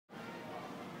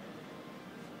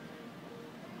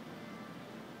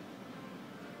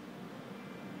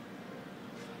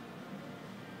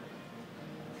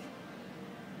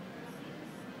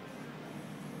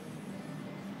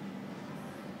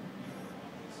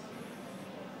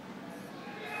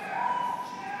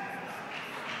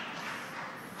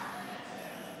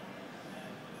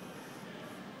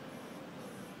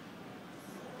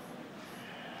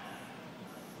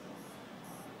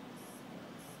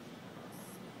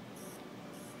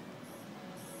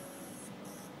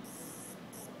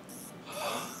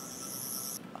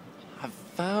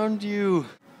found you!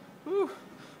 Whew.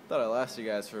 Thought I lost you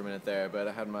guys for a minute there, but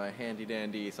I had my handy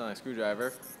dandy sonic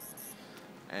screwdriver,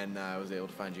 and I was able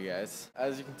to find you guys.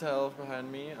 As you can tell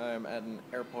behind me, I'm at an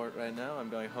airport right now. I'm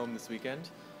going home this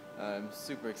weekend. I'm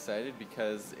super excited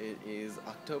because it is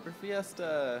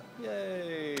OktoberFiesta!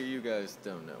 Yay! You guys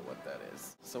don't know what that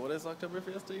is. So what is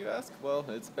OktoberFiesta, you ask? Well,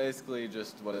 it's basically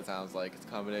just what it sounds like. It's a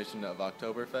combination of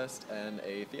Oktoberfest and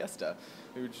a fiesta.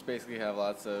 We would just basically have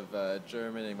lots of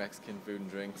German and Mexican food and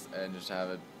drinks and just have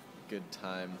a good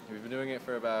time. We've been doing it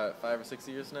for about 5 or 6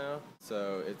 years now,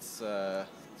 so it's a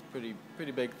pretty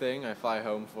big thing. I fly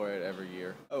home for it every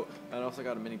year. Oh, and I also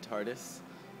got a mini TARDIS.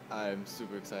 I'm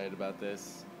super excited about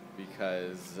this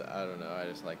because I don't know, I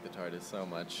just like the TARDIS so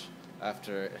much.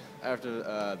 After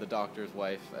the Doctor's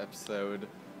Wife episode,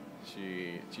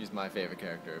 she's my favorite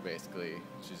character basically.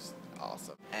 She's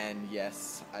awesome. And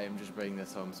yes, I am just bringing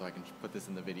this home so I can put this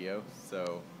in the video.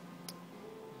 So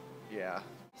yeah.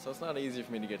 So it's not easy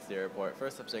for me to get to the airport.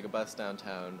 First I have to take a bus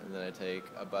downtown, and then I take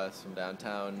a bus from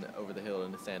downtown over the hill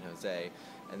into San Jose,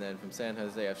 and then from San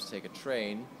Jose I have to take a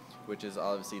train, which is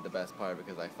obviously the best part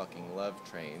because I fucking love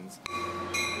trains.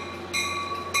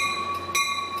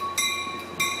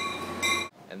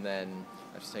 And then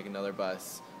I have to take another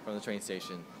bus from the train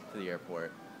station to the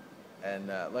airport. And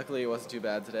luckily it wasn't too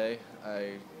bad today.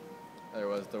 There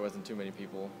wasn't too many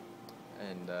people,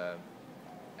 and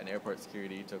airport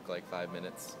security took like 5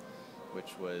 minutes,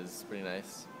 which was pretty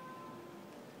nice.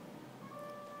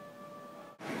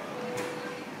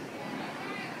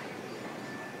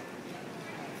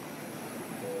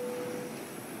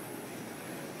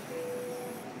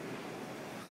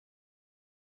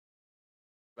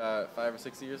 About 5 or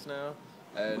 6 years now,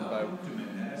 and by